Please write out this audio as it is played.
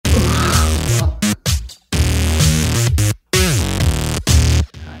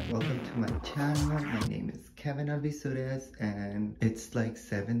channel. My name is Kevin Alvisures and it's like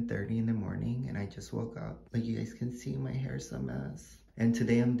 7:30 in the morning and I just woke up. Like you guys can see, my hair's a mess. And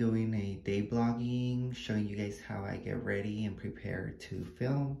today I'm doing a day vlogging, showing you guys how I get ready and prepare to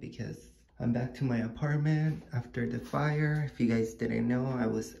film because I'm back to my apartment after the fire. If you guys didn't know, I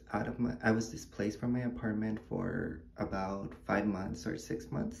was displaced from my apartment for about 5 months or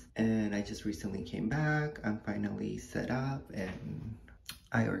 6 months. And I just recently came back. I'm finally set up and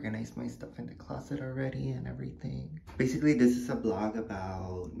I organized my stuff in the closet already and everything. Basically, this is a vlog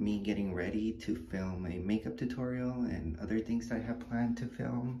about me getting ready to film a makeup tutorial and other things I have planned to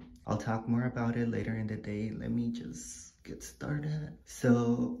film. I'll talk more about it later in the day. Let me just get started.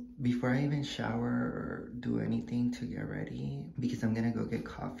 So before I even shower or do anything to get ready, because I'm gonna go get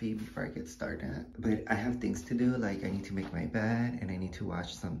coffee before I get started, but I have things to do, like I need to make my bed and I need to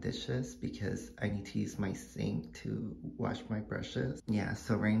wash some dishes because I need to use my sink to wash my brushes. Yeah,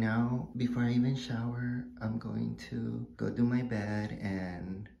 so right now, before I even shower, I'm going to go do my bed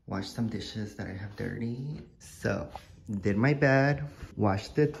and wash some dishes that I have dirty. So did my bed,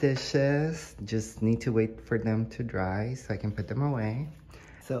 washed the dishes, just need to wait for them to dry so I can put them away.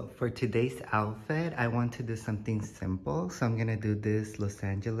 So for today's outfit, I want to do something simple. So I'm gonna do this Los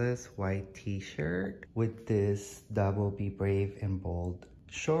Angeles white t-shirt with this double Be Brave and Bold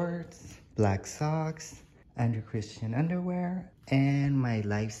shorts, black socks, Andrew Christian underwear, and my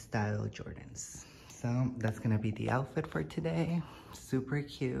lifestyle Jordans. So that's gonna be the outfit for today. Super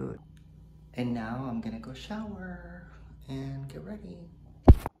cute. And now I'm gonna go shower and get ready.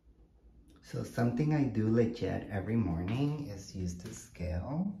 So something I do legit every morning is use the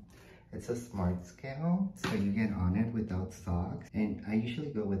scale. It's a smart scale, so you get on it without socks. And I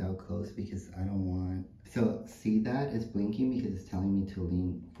usually go without clothes because I don't want... So see that? It's blinking because it's telling me to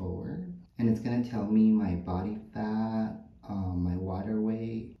lean forward. And it's gonna tell me my body fat, my water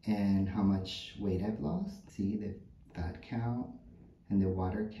weight, and how much weight I've lost. See the fat count and the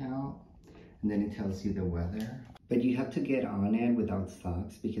water count. And then it tells you the weather. But you have to get on it without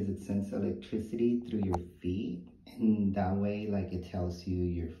socks because it sends electricity through your feet. And that way, like, it tells you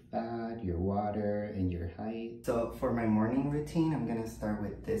your fat, your water, and your height. So for my morning routine, I'm gonna start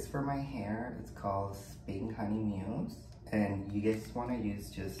with this for my hair. It's called Spin Honey Mousse. And you guys wanna use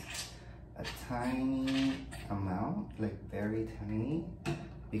just a tiny amount, like very tiny,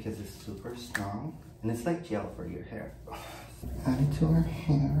 because it's super strong. And it's like gel for your hair. Add it to our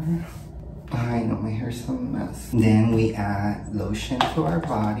hair. I know, my hair's a mess. Then we add lotion to our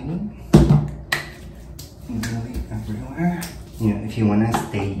body. Really everywhere. You know, if you want to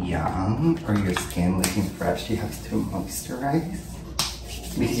stay young or your skin looking fresh, you have to moisturize.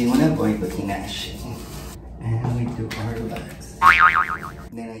 Because you want to avoid looking ashy. And we do our legs.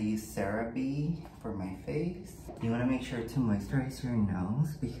 Then I use CeraVe for my face. You want to make sure to moisturize your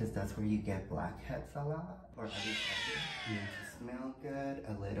nose because that's where you get blackheads a lot. Or other you need to smell good.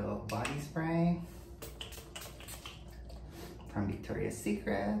 A little body spray from Victoria's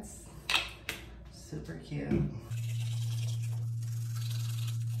Secrets. Super cute.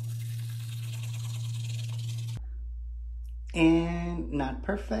 And not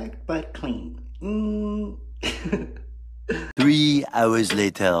perfect, but clean. 3 hours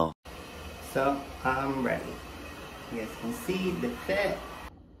later. So I'm ready. You guys can see the fit.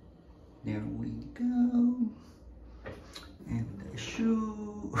 There we go. And the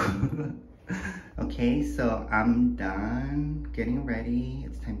shoe. Okay, so I'm done getting ready.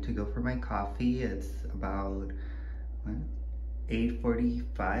 It's time to go for my coffee. It's about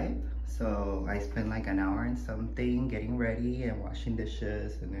 8:45. So I spent like an hour and something getting ready and washing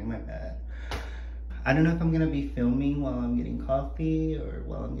dishes and doing my bed. I don't know if I'm gonna be filming while I'm getting coffee or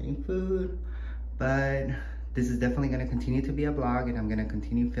while I'm getting food, but this is definitely gonna continue to be a vlog and I'm gonna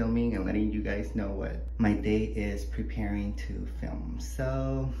continue filming and letting you guys know what my day is preparing to film.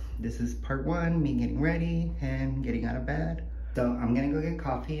 So this is part 1, me getting ready and getting out of bed. So I'm gonna go get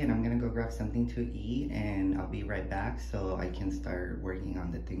coffee and I'm gonna go grab something to eat and I'll be right back so I can start working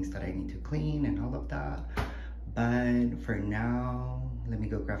on the things that I need to clean and all of that. But for now, let me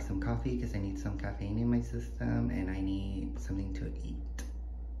go grab some coffee because I need some caffeine in my system and I need something to eat.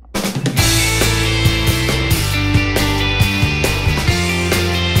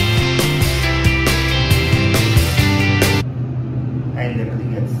 I literally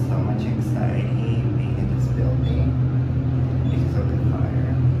get so much anxiety being in this building because of the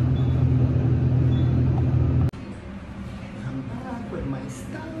fire. I'm back with my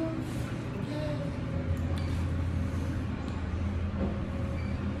stuff.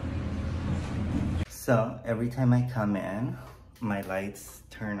 So every time I come in, my lights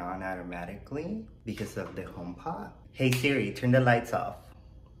turn on automatically because of the HomePod. Hey Siri, turn the lights off.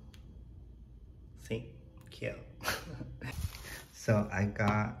 See? Cute. So I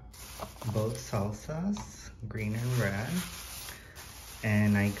got both salsas, green and red.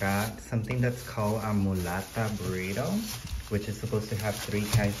 And I got something that's called a mulata burrito, which is supposed to have 3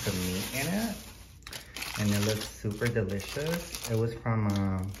 kinds of meat in it. And it looks super delicious. It was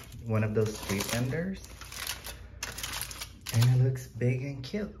from one of those street vendors. And it looks big and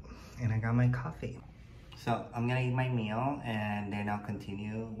cute. And I got my coffee. So I'm gonna eat my meal and then I'll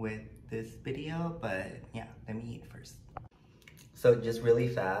continue with this video. But yeah, let me eat first. So just really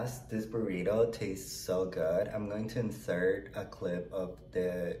fast, this burrito tastes so good. I'm going to insert a clip of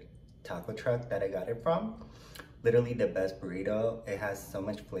the taco truck that I got it from. Literally the best burrito. It has so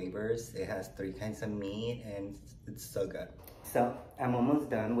much flavors. It has 3 kinds of meat and it's so good. So I'm almost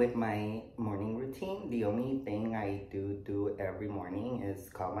done with my morning routine. The only thing I do every morning is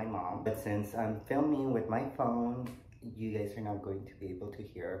call my mom. But since I'm filming with my phone, you guys are not going to be able to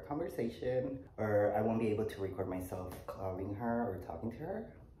hear our conversation, or I won't be able to record myself calling her or talking to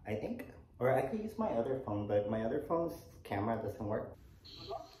her, I think. Or I could use my other phone, but my other phone's camera doesn't work.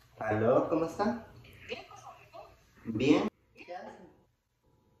 Hello, ¿cómo está? Bien. ¿Qué hace?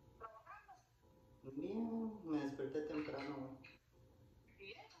 Bien, me desperté temprano.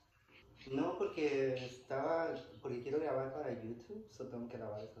 No, porque quiero grabar para YouTube, so tengo que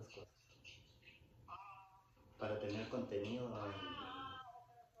grabar esas cosas. Para tener contenido.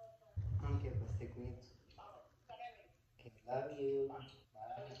 Ok, pues te cuidas. Okay, love you. Bye.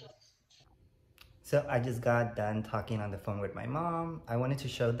 So I just got done talking on the phone with my mom. I wanted to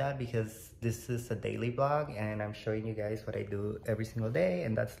show that because this is a daily vlog and I'm showing you guys what I do every single day,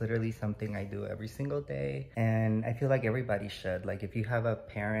 and that's literally something I do every single day. And I feel like everybody should. Like if you have a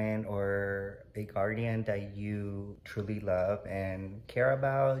parent or a guardian that you truly love and care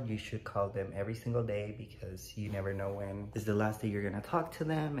about, you should call them every single day because you never know when is the last day you're gonna talk to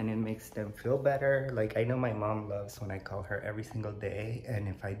them, and it makes them feel better. Like I know my mom loves when I call her every single day, and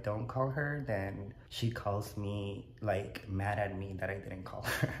if I don't call her, then she calls me like mad at me that I didn't call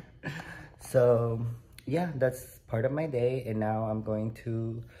her. So yeah, that's part of my day, and now I'm going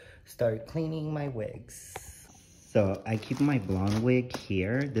to start cleaning my wigs. So I keep my blonde wig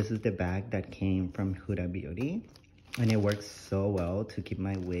here. This is the bag that came from Huda Beauty. And it works so well to keep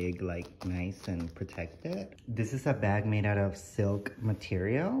my wig like nice and protected. This is a bag made out of silk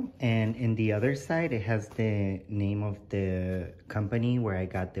material. And in the other side, it has the name of the company where I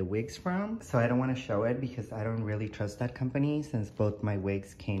got the wigs from. So I don't want to show it because I don't really trust that company, since both my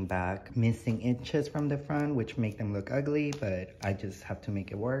wigs came back missing inches from the front, which make them look ugly, but I just have to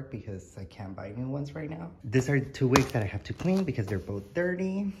make it work because I can't buy new ones right now. These are 2 wigs that I have to clean because they're both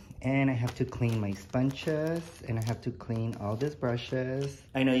dirty. And I have to clean my sponges, and I have to clean all these brushes.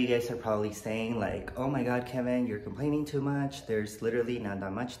 I know you guys are probably saying like, oh my God, Kevin, you're complaining too much. There's literally not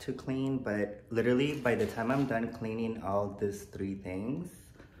that much to clean, but literally by the time I'm done cleaning all these 3 things,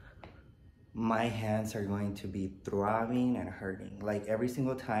 my hands are going to be throbbing and hurting. Like every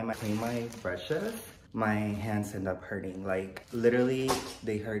single time I clean my brushes, my hands end up hurting. Like literally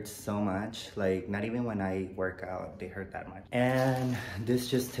they hurt so much. Like not even when I work out they hurt that much. And this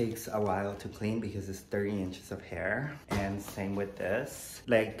just takes a while to clean because it's 30 inches of hair. And same with this.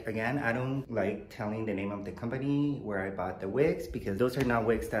 Like again, I don't like telling the name of the company where I bought the wigs because those are not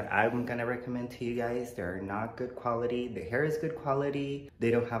wigs that I'm gonna recommend to you guys. They're not good quality. The hair is good quality.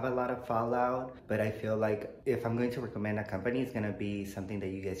 They don't have a lot of fallout, but I feel like if I'm going to recommend a company, it's gonna be something that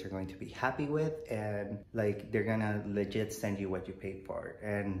you guys are going to be happy with, and like they're gonna legit send you what you paid for.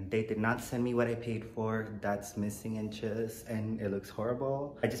 And they did not send me what I paid for. That's missing inches and it looks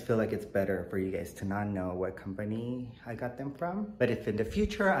horrible. I just feel like it's better for you guys to not know what company I got them from. But if in the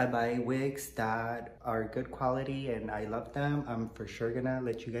future I buy wigs that are good quality and I love them, I'm for sure gonna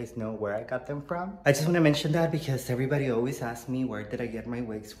let you guys know where I got them from. I just want to mention that because everybody always asks me where did I get my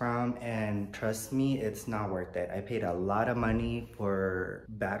wigs from, and trust me, it's not worth it. I paid a lot of money for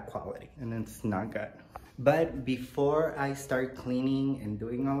bad quality and it's not good. But before I start cleaning and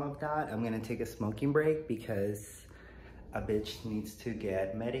doing all of that, I'm gonna take a smoking break because a bitch needs to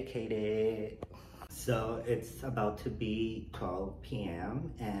get medicated. So it's about to be 12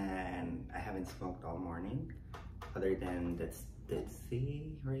 p.m. and I haven't smoked all morning other than this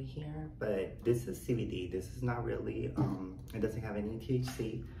Ditsy right here. But this is CBD. This is not really, it doesn't have any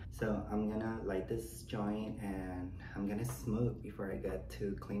THC. So I'm gonna light this joint and I'm gonna smoke before I get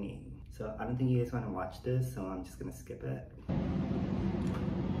to cleaning. So I don't think you guys wanna watch this, so I'm just gonna skip it.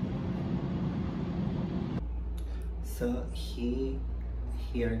 So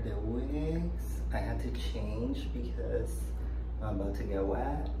here are the wigs. I had to change because I'm about to get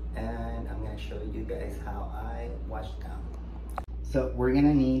wet, and I'm gonna show you guys how I wash them. So we're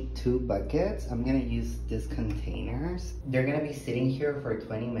gonna need 2 buckets. I'm gonna use these containers. They're gonna be sitting here for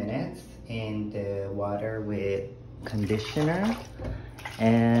 20 minutes in the water with conditioner,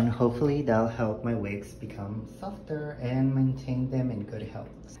 and hopefully that'll help my wigs become softer and maintain them in good health.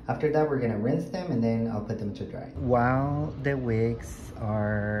 After that, we're gonna rinse them and then I'll put them to dry. While the wigs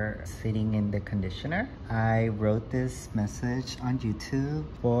are sitting in the conditioner, I wrote this message on YouTube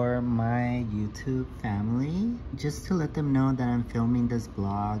for my YouTube family, just to let them know that I'm filming this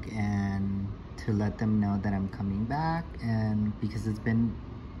vlog and to let them know that I'm coming back, and because it's been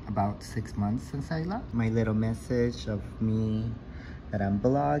about 6 months since I left. My little message of me that I'm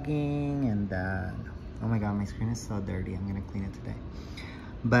vlogging and that, oh my god, my screen is so dirty. I'm gonna clean it today.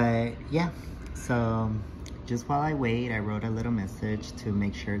 But yeah, so just while I wait, I wrote a little message to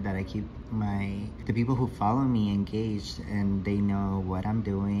make sure that I keep the people who follow me engaged, and they know what I'm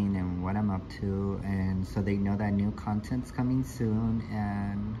doing and what I'm up to, and so they know that new content's coming soon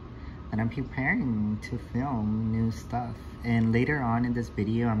and that I'm preparing to film new stuff. And later on in this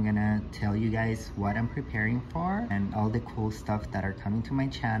video, I'm gonna tell you guys what I'm preparing for and all the cool stuff that are coming to my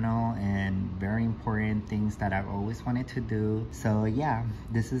channel and very important things that I've always wanted to do. So yeah,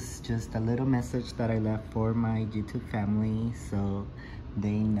 this is just a little message that I left for my YouTube family, so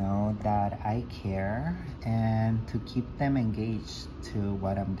they know that I care and to keep them engaged to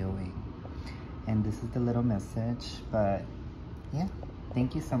what I'm doing. And this is the little message, but yeah.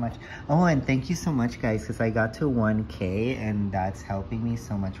 Thank you so much. Oh, and thank you so much, guys, because I got to 1K and that's helping me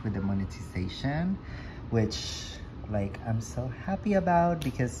so much with the monetization, which like I'm so happy about,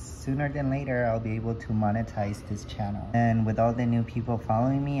 because sooner than later I'll be able to monetize this channel. And with all the new people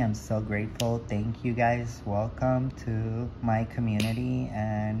following me, I'm so grateful. Thank you guys. Welcome to my community,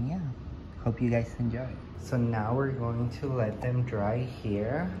 and yeah, hope you guys enjoy. So now we're going to let them dry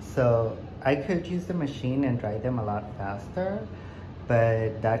here. So I could use the machine and dry them a lot faster,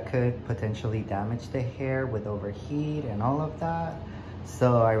 but that could potentially damage the hair with overheat and all of that.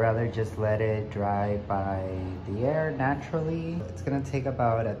 So I rather just let it dry by the air naturally. It's gonna take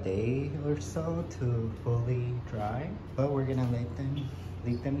about a day or so to fully dry, but we're gonna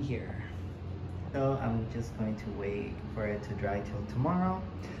leave them here. So I'm just going to wait for it to dry till tomorrow.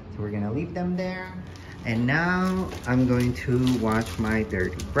 So we're gonna leave them there. And now I'm going to wash my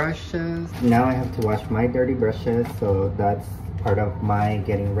dirty brushes. Now I have to wash my dirty brushes, so that's part of my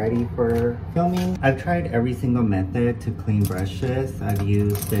getting ready for filming. I've tried every single method to clean brushes. I've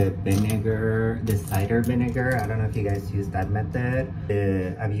used the vinegar, the cider vinegar. I don't know if you guys use that method.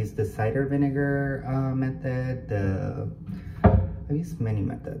 I've used the cider vinegar method. I've used many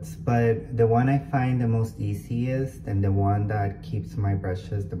methods, but the one I find the most easiest and the one that keeps my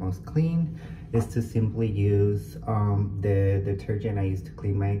brushes the most clean is to simply use the detergent I use to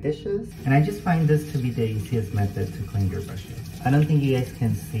clean my dishes. And I just find this to be the easiest method to clean your brushes. I don't think you guys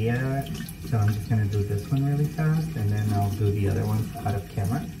can see it, so I'm just gonna do this one really fast, and then I'll do the other ones out of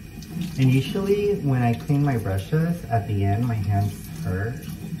camera. And usually when I clean my brushes, at the end my hands hurt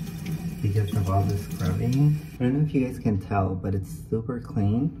because of all this scrubbing. I don't know if you guys can tell, but it's super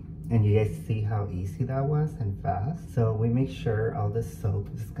clean. And you guys see how easy that was and fast. So we make sure all the soap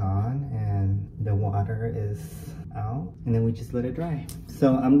is gone and the water is out. And then we just let it dry.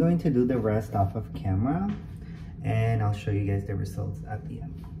 So I'm going to do the rest off of camera, and I'll show you guys the results at the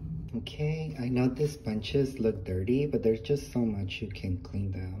end. Okay, I know these bunches look dirty, but there's just so much you can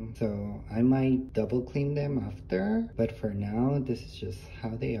clean them. So I might double clean them after, but for now, this is just how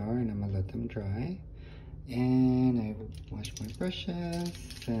they are, and I'm gonna let them dry. And I wash my brushes,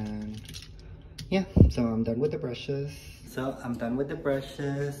 and yeah, so I'm done with the brushes. So I'm done with the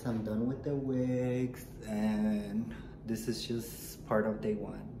brushes, I'm done with the wigs, and this is just part of day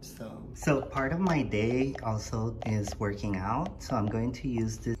one. So part of my day also is working out. So I'm going to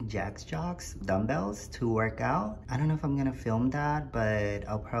use the Jack's Jocks dumbbells to work out. I don't know if I'm gonna film that, but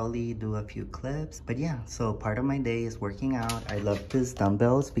I'll probably do a few clips. But yeah, so part of my day is working out. I love these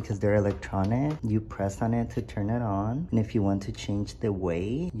dumbbells because they're electronic. You press on it to turn it on. And if you want to change the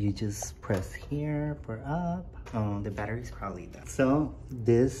weight, you just press here for up. The battery's probably done. So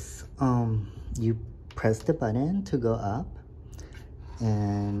this, you press the button to go up,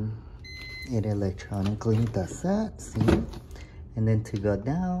 and it electronically does that, see? And then to go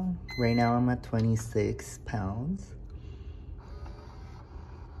down, right now I'm at 26 pounds.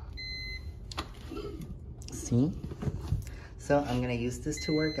 See? So I'm gonna use this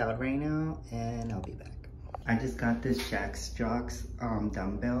to work out right now, and I'll be back. I just got this Jack's Jocks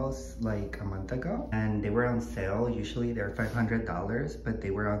dumbbells like a month ago, and they were on sale. Usually they're $500, but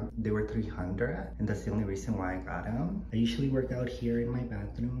they were $300, and that's the only reason why I got them. I usually work out here in my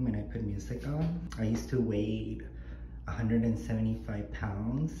bathroom, and I put music on. I used to weigh 175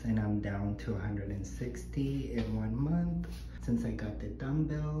 pounds, and I'm down to 160 in 1 month since I got the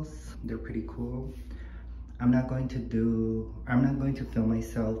dumbbells. They're pretty cool. I'm not going to film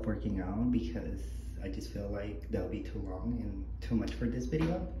myself working out because I just feel like that'll be too long and too much for this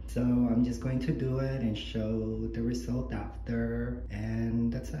video. So I'm just going to do it and show the result after,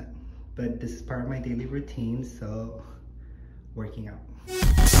 and that's it. But this is part of my daily routine, so working out.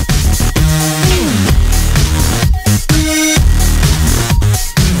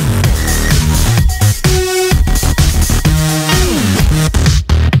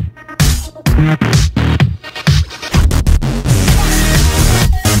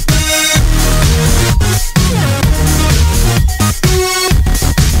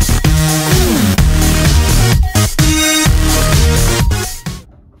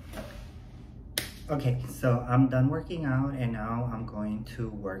 Okay, so I'm done working out and now I'm going to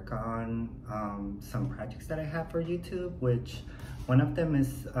work on some projects that I have for YouTube, which one of them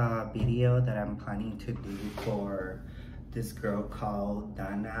is a video that I'm planning to do for this girl called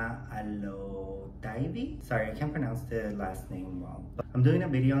Dana Alotaivi. Sorry, I can't pronounce the last name well. But I'm doing a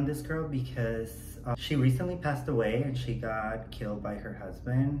video on this girl because she recently passed away and she got killed by her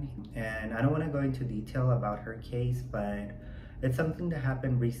husband. And I don't want to go into detail about her case, but it's something that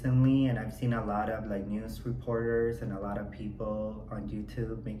happened recently, and I've seen a lot of like news reporters and a lot of people on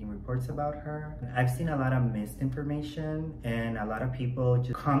YouTube making reports about her. I've seen a lot of misinformation and a lot of people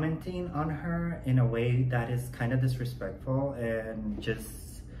just commenting on her in a way that is kind of disrespectful and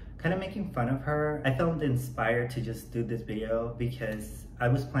just kind of making fun of her. I felt inspired to just do this video because I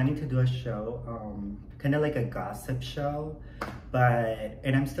was planning to do a show, kind of like a gossip show,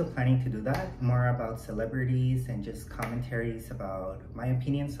 and I'm still planning to do that, more about celebrities and just commentaries about my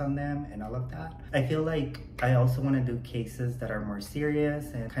opinions on them and all of that. I feel like I also want to do cases that are more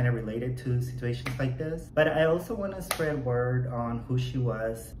serious and kind of related to situations like this, but I also want to spread word on who she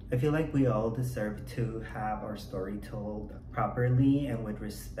was. I feel like we all deserve to have our story told properly and with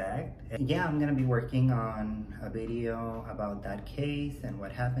respect. And yeah, I'm gonna be working on a video about that case and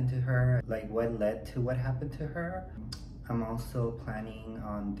what happened to her, like what led to what happened to her. I'm also planning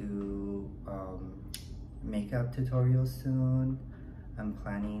on do makeup tutorials soon. I'm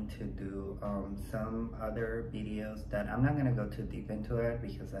planning to do some other videos that I'm not gonna go too deep into it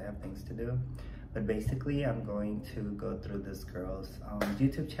because I have things to do. But basically, I'm going to go through this girl's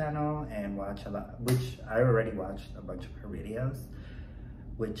YouTube channel and watch a lot, which I already watched a bunch of her videos,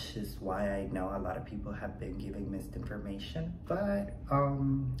 which is why I know a lot of people have been giving misinformation. But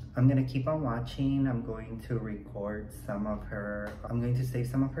I'm gonna keep on watching. I'm going to record some of her, I'm going to save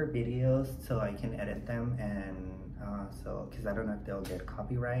some of her videos so I can edit them, and because I don't know if they'll get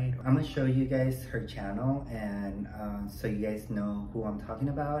copyright. I'm gonna show you guys her channel, and so you guys know who I'm talking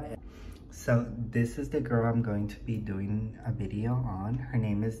about. So this is the girl I'm going to be doing a video on. Her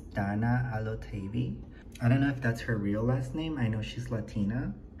name is Dana Alotaivi. I don't know if that's her real last name. I know she's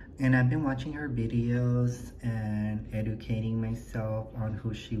Latina. And I've been watching her videos and educating myself on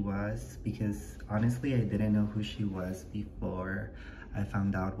who she was, because honestly, I didn't know who she was before I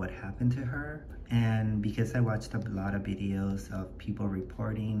found out what happened to her. And because I watched a lot of videos of people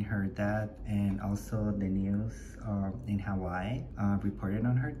reporting her death, and also the news in Hawaii reported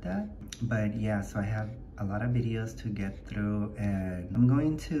on her death. But yeah, so I have a lot of videos to get through, and I'm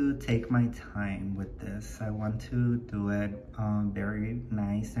going to take my time with this. I want to do it very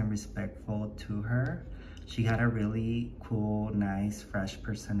nice and respectful to her. She had a really cool, nice, fresh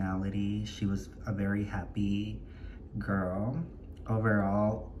personality. She was a very happy girl.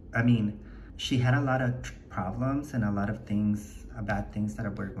 Overall, I mean, she had a lot of problems and a lot of things, bad things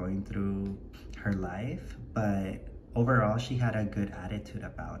that were going through her life, but overall she had a good attitude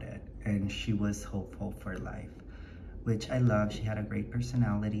about it, and she was hopeful for life, which I love. She had a great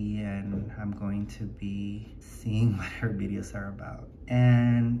personality, and I'm going to be seeing what her videos are about.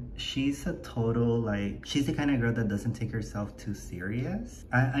 And she's a total, like, she's the kind of girl that doesn't take herself too serious.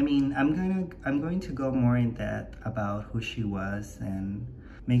 I mean, I'm going to go more in depth about who she was and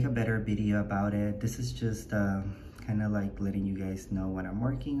make a better video about it. This is just kind of like letting you guys know what I'm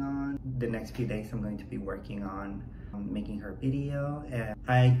working on. The next few days I'm going to be working on making her video, and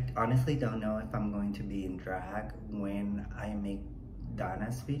I honestly don't know if I'm going to be in drag when I make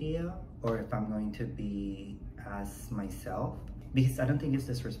Dana's video, or if I'm going to be as myself, because I don't think it's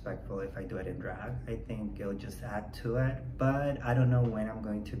disrespectful if I do it in drag. I think it'll just add to it, but I don't know when I'm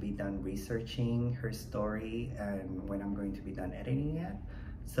going to be done researching her story and when I'm going to be done editing it.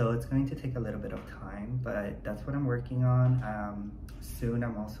 So it's going to take a little bit of time, but that's what I'm working on. Soon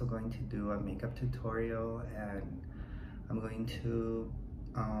I'm also going to do a makeup tutorial, and I'm going to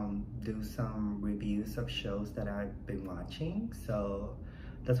do some reviews of shows that I've been watching. So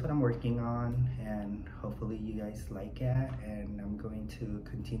that's what I'm working on, and hopefully you guys like it, and I'm going to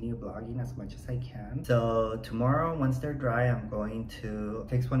continue vlogging as much as I can. So tomorrow, once they're dry, I'm going to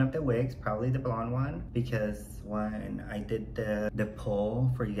fix one of the wigs, probably the blonde one, because when I did the poll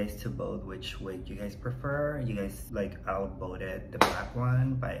for you guys to vote which wig you guys prefer, you guys like outvoted the black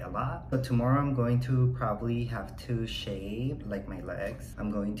one by a lot. So tomorrow I'm going to probably have to shave like my legs. I'm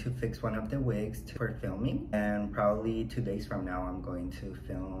going to fix one of the wigs for filming, and probably 2 days from now I'm going to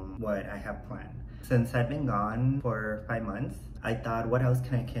film what I have planned. Since I've been gone for 5 months, I thought, what else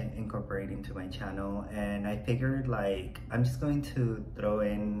can I incorporate into my channel? And I figured like I'm just going to throw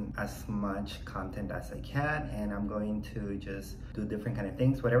in as much content as I can, and I'm going to just do different kind of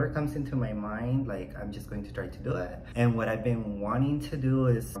things. Whatever comes into my mind, like I'm just going to try to do it. And what I've been wanting to do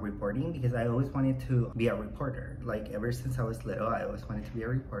is reporting, because I always wanted to be a reporter. Like ever since I was little, I always wanted to be a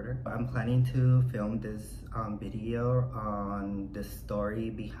reporter. I'm planning to film this video on the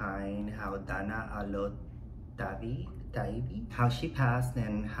story behind how Dana Alotavi, how she passed,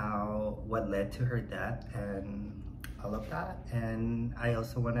 and what led to her death, and all of that. And I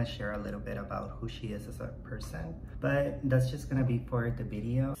also want to share a little bit about who she is as a person, but that's just gonna be for the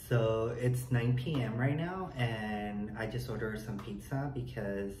video. So it's 9 p.m. right now, and I just ordered some pizza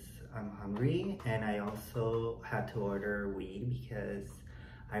because I'm hungry, and I also had to order weed because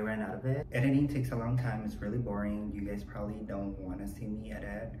I ran out of it. Editing takes a long time. It's really boring. You guys probably don't want to see me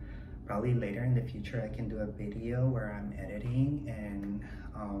edit. Probably later in the future I can do a video where I'm editing, and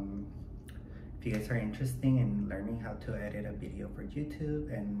if you guys are interested in learning how to edit a video for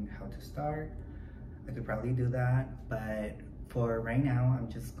YouTube and how to start, I could probably do that. But for right now, I'm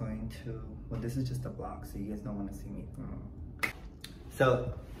just going to, well, this is just a vlog, so you guys don't want to see me.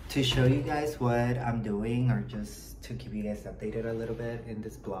 So to show you guys what I'm doing, or just to keep you guys updated a little bit in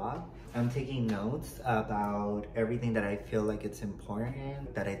this vlog, I'm taking notes about everything that I feel like it's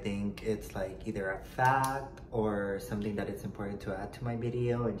important, that I think it's like either a fact or something that it's important to add to my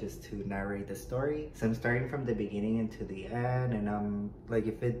video, and just to narrate the story. So I'm starting from the beginning into the end, and I'm like,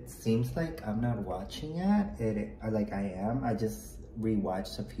 if it seems like I'm not watching it, like I am, I just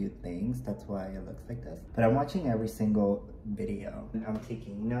rewatched a few things, that's why it looks like this. But I'm watching every single video. I'm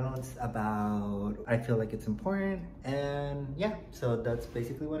taking notes about, I feel like it's important, and yeah, so that's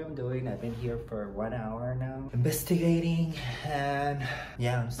basically what I'm doing. I've been here for 1 hour now investigating, and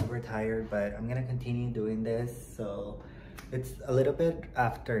yeah, I'm super tired, but I'm gonna continue doing this. So it's a little bit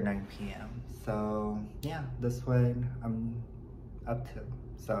after 9 p.m. so yeah, that's what I'm up to.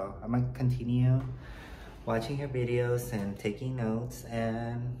 So I'm gonna continue watching her videos and taking notes,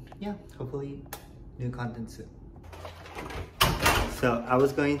 and yeah, hopefully new content soon. So I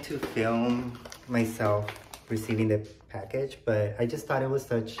was going to film myself receiving the package, but I just thought it was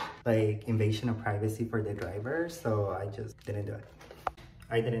such like invasion of privacy for the driver, so I just didn't do it.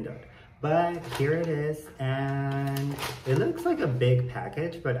 I didn't do it. But here it is, and it looks like a big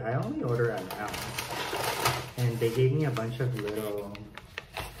package, but I only ordered an ounce. And they gave me a bunch of little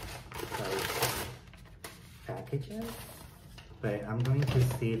like packages, but I'm going to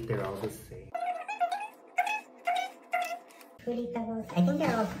see if they're all the same. Fruity Pebbles. I think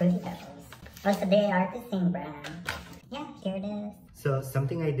they're all Fruity Pebbles. Oh, so they are the same brand. Yeah, here it is. So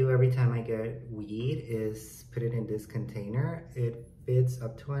something I do every time I get weed is put it in this container. It fits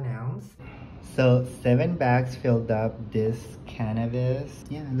up to an ounce. So 7 bags filled up this cannabis.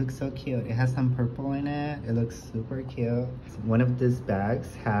 Yeah, it looks so cute. It has some purple in it. It looks super cute. So one of these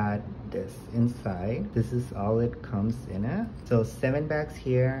bags had this inside. This is all it comes in it. So 7 bags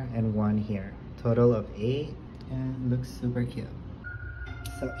here and 1 here. Total of 8, and it looks super cute.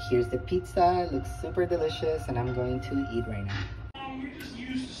 So here's the pizza. It looks super delicious, and I'm going to eat right now. We're just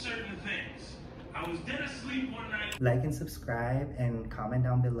used to certain things. I was dead asleep one night. Like and subscribe, and comment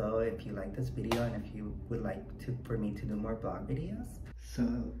down below if you like this video and if you would like for me to do more vlog videos.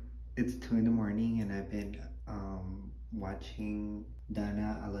 So it's 2 in the morning, and I've been watching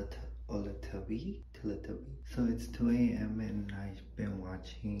Dana Alotavi. So it's 2 a.m. and I've been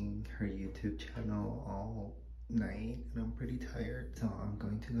watching her YouTube channel all night, and I'm pretty tired, so I'm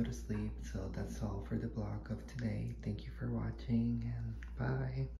going to go to sleep. So that's all for the vlog of today. Thank you for watching, and bye.